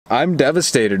I'm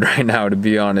devastated right now, to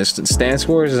be honest. Stance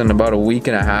Wars is in about a week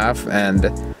and a half, and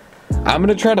I'm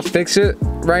gonna try to fix it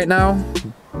right now,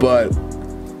 but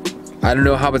I don't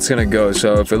know how it's gonna go.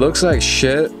 So if it looks like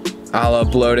shit, I'll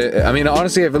upload it. I mean,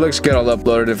 honestly, if it looks good, I'll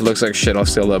upload it. If it looks like shit, I'll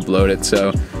still upload it.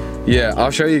 So yeah,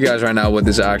 I'll show you guys right now what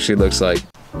this actually looks like.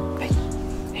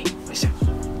 Hey, what's up?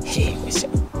 Hey, what's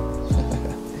up?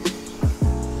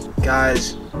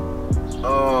 Guys,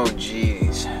 oh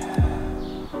jeez,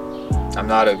 I'm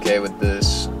not okay with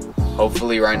this.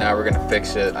 Hopefully right now we're gonna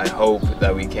fix it. I hope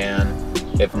that we can.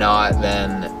 If not,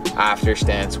 then after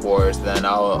Stance Wars, then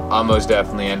I'll most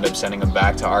definitely end up sending them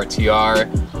back to RTR,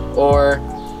 or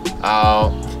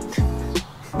I'll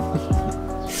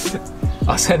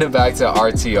send them back to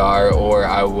RTR, or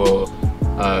I will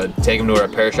take them to a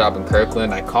repair shop in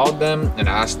Kirkland. I called them and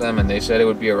asked them, and they said it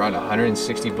would be around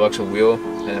 160 bucks a wheel,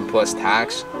 and then plus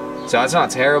tax. So that's not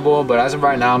terrible, but as of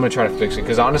right now, I'm gonna try to fix it,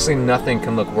 because honestly, nothing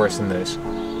can look worse than this.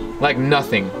 Like,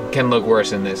 nothing can look worse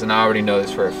than this, and I already know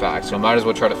this for a fact, so I might as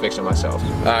well try to fix it myself.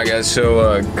 Alright guys,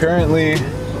 so currently,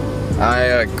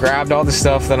 I grabbed all the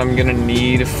stuff that I'm gonna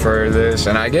need for this,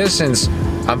 and I guess since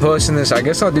I'm posting this, I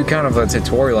guess I'll do kind of a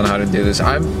tutorial on how to do this.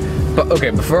 But okay,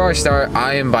 before I start,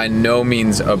 I am by no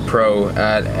means a pro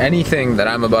at anything that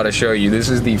I'm about to show you. This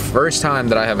is the first time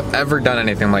that I have ever done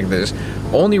anything like this.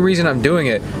 Only reason I'm doing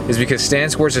it is because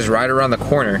Stance Wars is right around the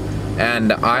corner,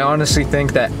 and I honestly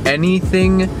think that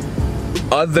anything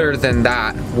other than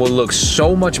that will look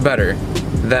so much better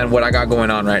than what I got going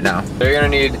on right now. So you're gonna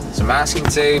need some masking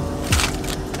tape.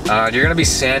 You're gonna be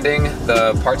sanding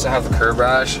the parts that have the curb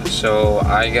rash. So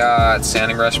I got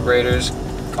sanding respirators.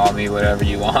 Call me whatever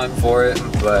you want for it,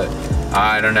 but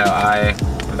I don't know, I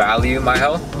value my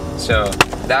health. So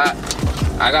that,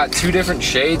 I got two different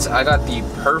shades. I got the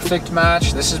perfect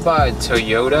match. This is by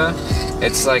Toyota.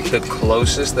 It's like the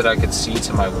closest that I could see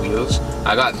to my wheels.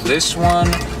 I got this one,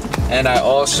 and I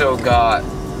also got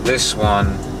this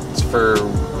one.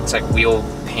 It's like wheel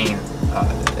paint.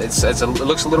 It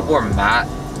looks a little more matte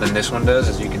than this one does,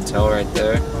 as you can tell right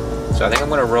there. So I think I'm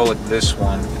gonna roll with this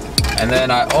one. And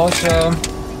then I also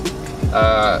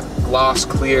gloss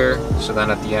clear, so then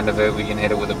at the end of it we can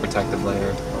hit it with a protective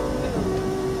layer.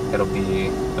 It'll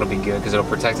be good because it'll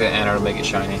protect it and it'll make it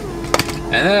shiny.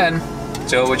 And then,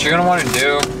 so what you're gonna want to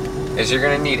do is you're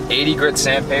gonna need 80 grit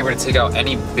sandpaper to take out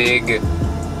any big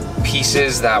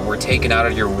pieces that were taken out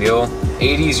of your wheel.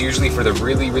 80 is usually for the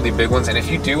really big ones, and if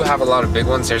you do have a lot of big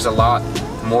ones, there's a lot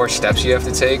more steps you have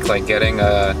to take, like getting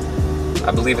a,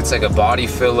 I believe it's like a body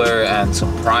filler and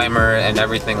some primer and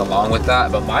everything along with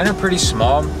that, but mine are pretty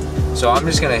small, so I'm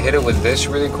just gonna hit it with this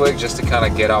really quick just to kind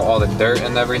of get out all the dirt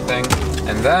and everything.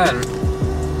 And then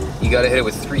you gotta hit it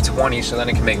with 320, so then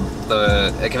it can make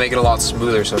it a lot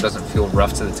smoother, so it doesn't feel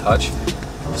rough to the touch.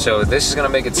 So this is gonna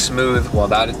make it smooth, while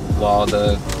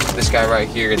this guy right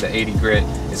here, the 80 grit,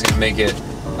 is gonna make it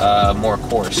more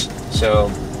coarse. So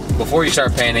before you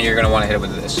start painting, you're gonna want to hit it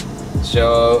with this.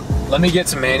 So let me get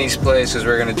to Manny's place, because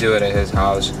we're gonna do it at his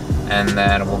house, and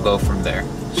then we'll go from there.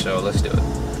 So let's do it.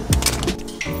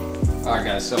 Alright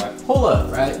guys, so I pull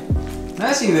up, right? And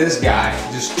I see this guy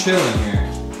just chilling here.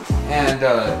 And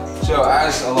so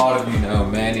as a lot of you know,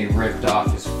 Manny ripped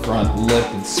off his front lip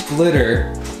and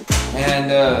splitter.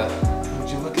 And would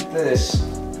you look at this?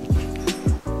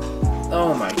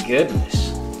 Oh my goodness.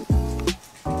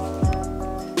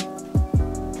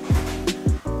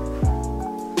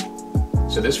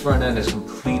 So this front end is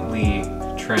completely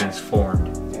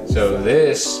transformed. So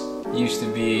this used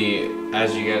to be,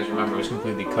 as you guys remember, it was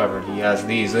completely covered. He has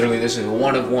these, literally this is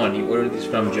one of one. He ordered these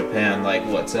from Japan like,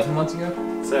 what, 7 months ago?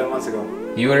 7 months ago.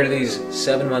 He ordered these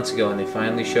 7 months ago, and they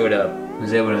finally showed up. He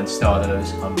was able to install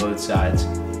those on both sides.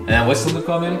 And then what's the lip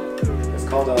called, Manny? It's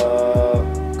called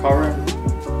Current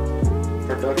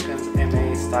Productions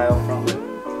MA Style Front Lip.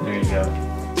 There you go.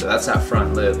 So that's that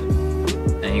front lip.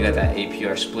 And you got that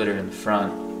APR splitter in the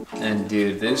front. And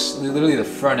dude, this, literally the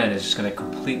front end is just gonna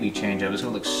completely change up. It's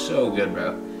gonna look so good,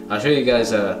 bro. I'll show you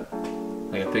guys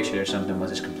like a picture or something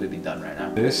once it's completely done right now.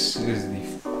 This is the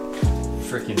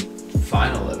freaking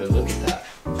final of it. Look at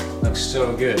that. Looks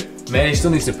so good. Man, he still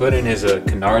needs to put in his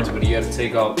canards, but he had to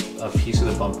take out a piece of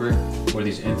the bumper where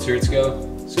these inserts go,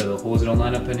 so the holes don't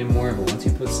line up anymore. But once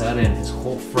he puts that in, his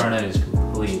whole front end is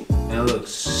complete. And it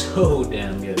looks so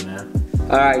damn good, man.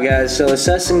 Alright guys, so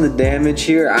assessing the damage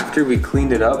here after we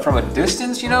cleaned it up from a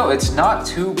distance, you know, it's not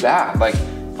too bad. Like,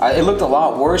 it looked a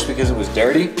lot worse because it was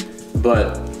dirty,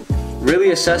 but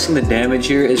really assessing the damage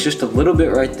here is just a little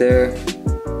bit right there,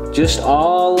 just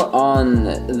all on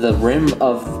the rim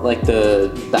of, like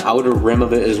the outer rim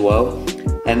of it as well.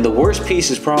 And the worst piece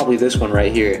is probably this one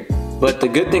right here. But the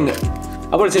good thing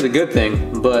I wouldn't say the good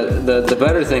thing, but the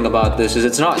better thing about this is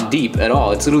it's not deep at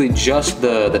all. It's literally just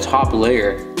the top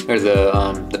layer, or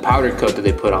the powder coat that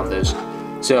they put on this.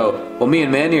 So what me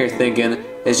and Manny are thinking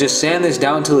is just sand this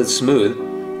down till it's smooth,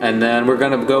 and then we're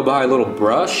gonna go buy a little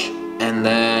brush, and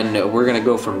then we're gonna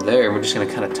go from there. We're just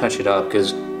gonna kind of touch it up,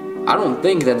 because I don't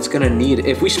think that it's gonna need,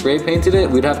 if we spray painted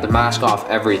it, we'd have to mask off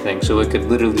everything so it could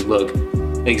literally look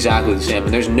exactly the same.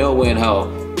 And there's no way in hell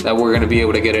that we're gonna be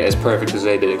able to get it as perfect as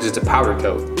they did, because it's a powder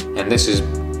coat. And this is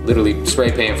literally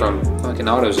spray paint from fucking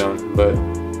AutoZone. But,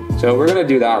 so we're gonna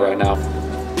do that right now.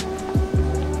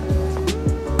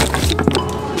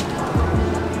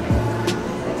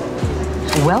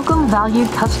 Welcome, valued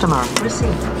customer. Receipt.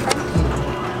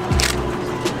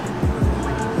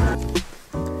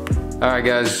 Alright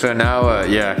guys, so now,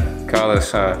 yeah,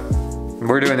 Carlos,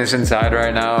 we're doing this inside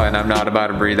right now, and I'm not about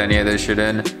to breathe any of this shit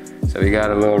in. So we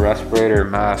got a little respirator,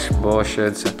 mask,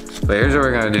 bullshit. So, but here's what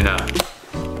we're gonna do now.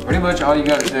 Pretty much all you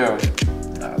gotta do,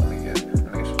 let me get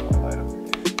some more light up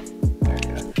here. There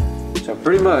we go. So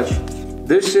pretty much,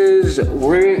 this is,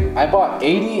 I bought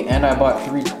 80 and I bought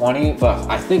 320, but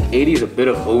I think 80 is a bit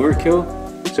of overkill.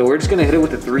 So we're just gonna hit it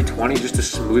with the 320 just to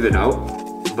smooth it out.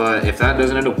 But if that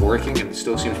doesn't end up working and it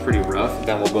still seems pretty rough,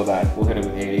 then we'll go back. We'll hit it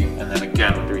with 80 and then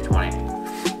again with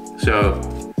 320. So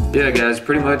yeah guys,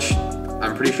 pretty much,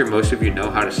 I'm pretty sure most of you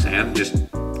know how to sand.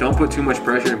 Just don't put too much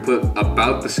pressure and put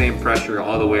about the same pressure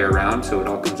all the way around so it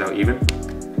all comes out even.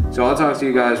 So I'll talk to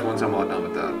you guys once I'm all done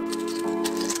with that.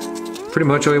 Pretty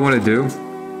much all you want to do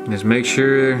is make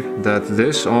sure that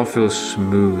this all feels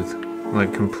smooth,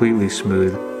 like completely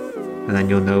smooth. And then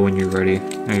you'll know when you're ready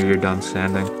and you're done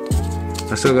sanding.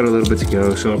 I still got a little bit to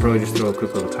go, so I'll probably just throw a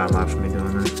quick little time lapse of me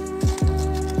doing this.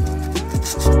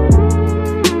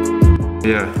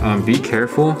 Yeah, be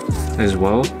careful as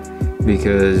well,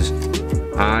 because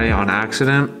I, on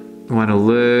accident, went a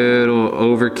little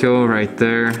overkill right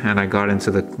there, and I got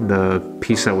into the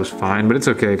piece that was fine, but it's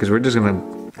okay, because we're just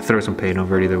gonna throw some paint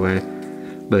over it either way.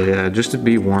 But yeah, just to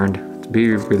be warned, to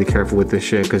be really careful with this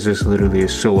shit, because this literally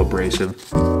is so abrasive.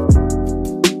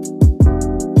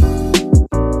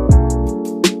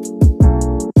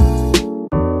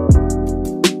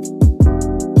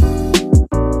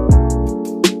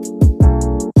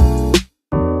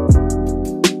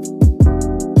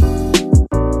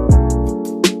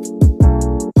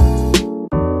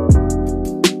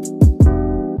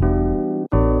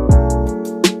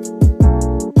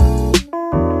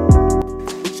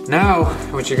 Now,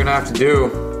 what you're gonna have to do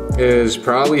is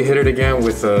probably hit it again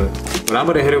with what I'm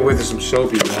gonna hit it with is some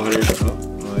soapy water.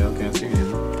 Oh, y'all can't see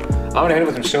anything. I'm gonna hit it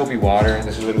with some soapy water.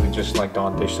 This is literally just like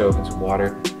Dawn dish soap and some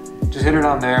water. Just hit it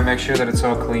on there, make sure that it's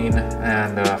all clean,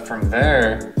 and from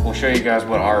there, we'll show you guys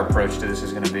what our approach to this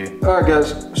is gonna be. All right,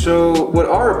 guys, so what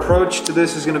our approach to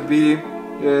this is gonna be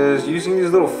is using these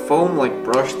little foam like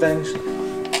brush things.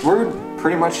 We're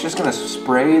pretty much just gonna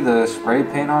spray the spray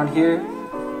paint on here,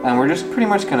 and we're just pretty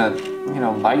much gonna, you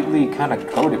know, lightly kind of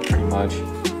coat it pretty much.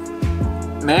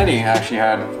 Manny actually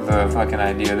had the fucking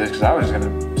idea of this, because I was just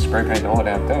gonna spray paint the whole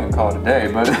damn thing and call it a day,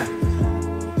 but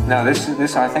now this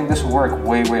I think this will work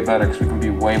way better, because we can be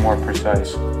way more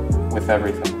precise with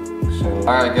everything. So, all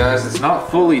right guys, it's not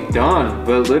fully done,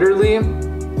 but literally,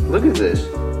 look at this.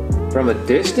 From a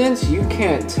distance, you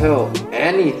can't tell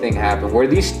anything happened. Where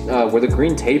the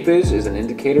green tape is an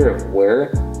indicator of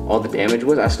where all the damage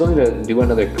was. I still need to do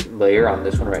another layer on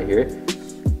this one right here.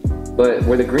 But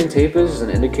where the green tape is an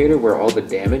indicator where all the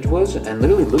damage was. And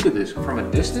literally, look at this. From a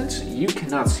distance, you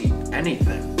cannot see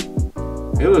anything.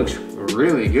 It looks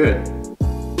really good.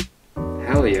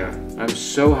 Hell yeah. I'm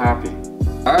so happy.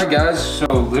 All right, guys. So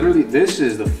literally, this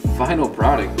is the final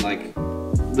product. Like,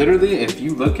 literally, if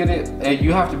you look at it,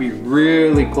 you have to be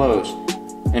really close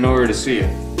in order to see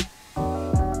it.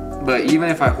 But even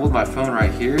if I hold my phone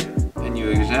right here and you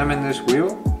examine this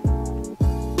wheel,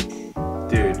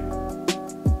 dude,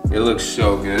 it looks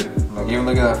so good. Like, even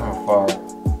look at that from afar.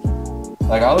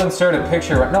 Like, I'll insert a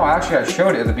picture. No, actually, I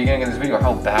showed it at the beginning of this video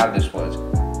how bad this was.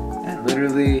 And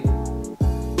literally,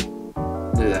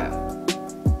 look at that.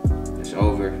 It's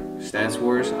over. Stance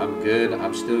Wars, I'm good.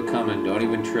 I'm still coming. Don't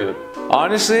even trip.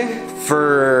 Honestly,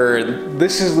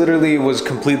 this is literally was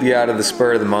completely out of the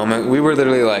spur of the moment. We were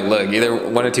literally like, look, either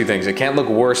one of two things. It can't look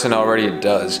worse than already it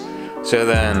does. So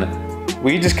then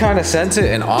we just kind of sent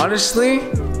it, and honestly,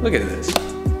 look at this.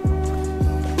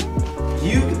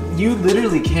 You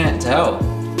literally can't tell.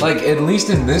 Like, at least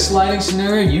in this lighting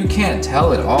scenario, you can't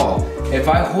tell at all. If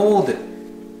I hold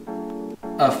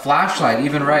a flashlight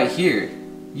even right here,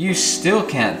 you still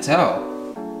can't tell.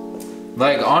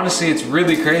 Like, honestly, it's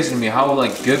really crazy to me how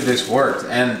like good this worked,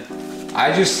 and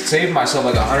I just saved myself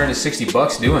like 160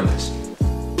 bucks doing this.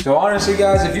 So honestly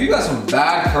guys, if you got some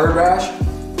bad curb rash,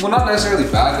 well not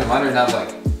necessarily bad, they might even have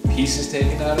like pieces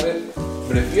taken out of it,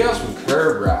 but if you have some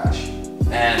curb rash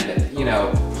and you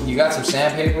know, you got some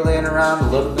sandpaper laying around, a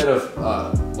little bit of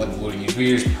we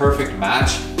use Perfect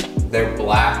Match, they're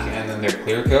black and then they're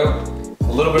clear coat,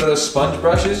 a little bit of those sponge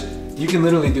brushes, you can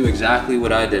literally do exactly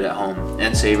what I did at home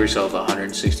and save yourself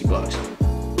 160 bucks.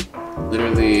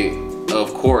 Literally,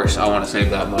 of course, I want to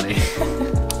save that money.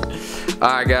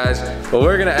 Alright guys, well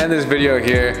we're gonna end this video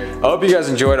here. I hope you guys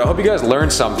enjoyed. I hope you guys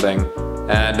learned something.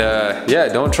 And yeah,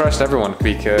 don't trust everyone,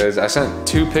 because I sent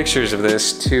 2 pictures of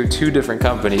this to 2 different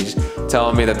companies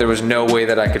telling me that there was no way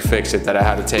that I could fix it, that I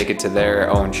had to take it to their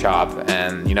own shop.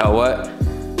 And you know what?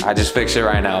 I just fixed it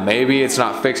right now. Maybe it's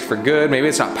not fixed for good, maybe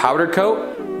it's not powder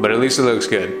coat, but at least it looks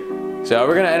good. So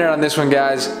we're gonna end it on this one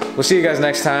guys. We'll see you guys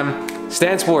next time.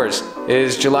 Stance Wars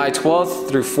is July 12th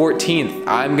through 14th.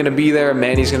 I'm gonna be there,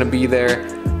 Manny's gonna be there,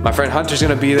 my friend Hunter's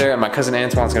gonna be there, and my cousin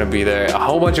Antoine's gonna be there. A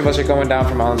whole bunch of us are going down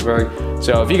from Ellensburg.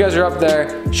 So if you guys are up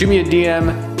there, shoot me a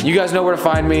DM. You guys know where to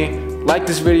find me. Like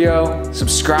this video,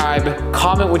 subscribe,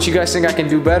 comment what you guys think I can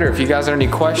do better. If you guys have any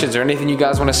questions or anything you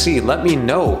guys wanna see, let me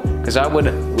know, because I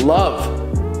would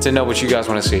love to know what you guys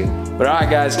wanna see. But alright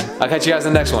guys, I'll catch you guys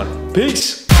in the next one.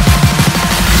 Peace!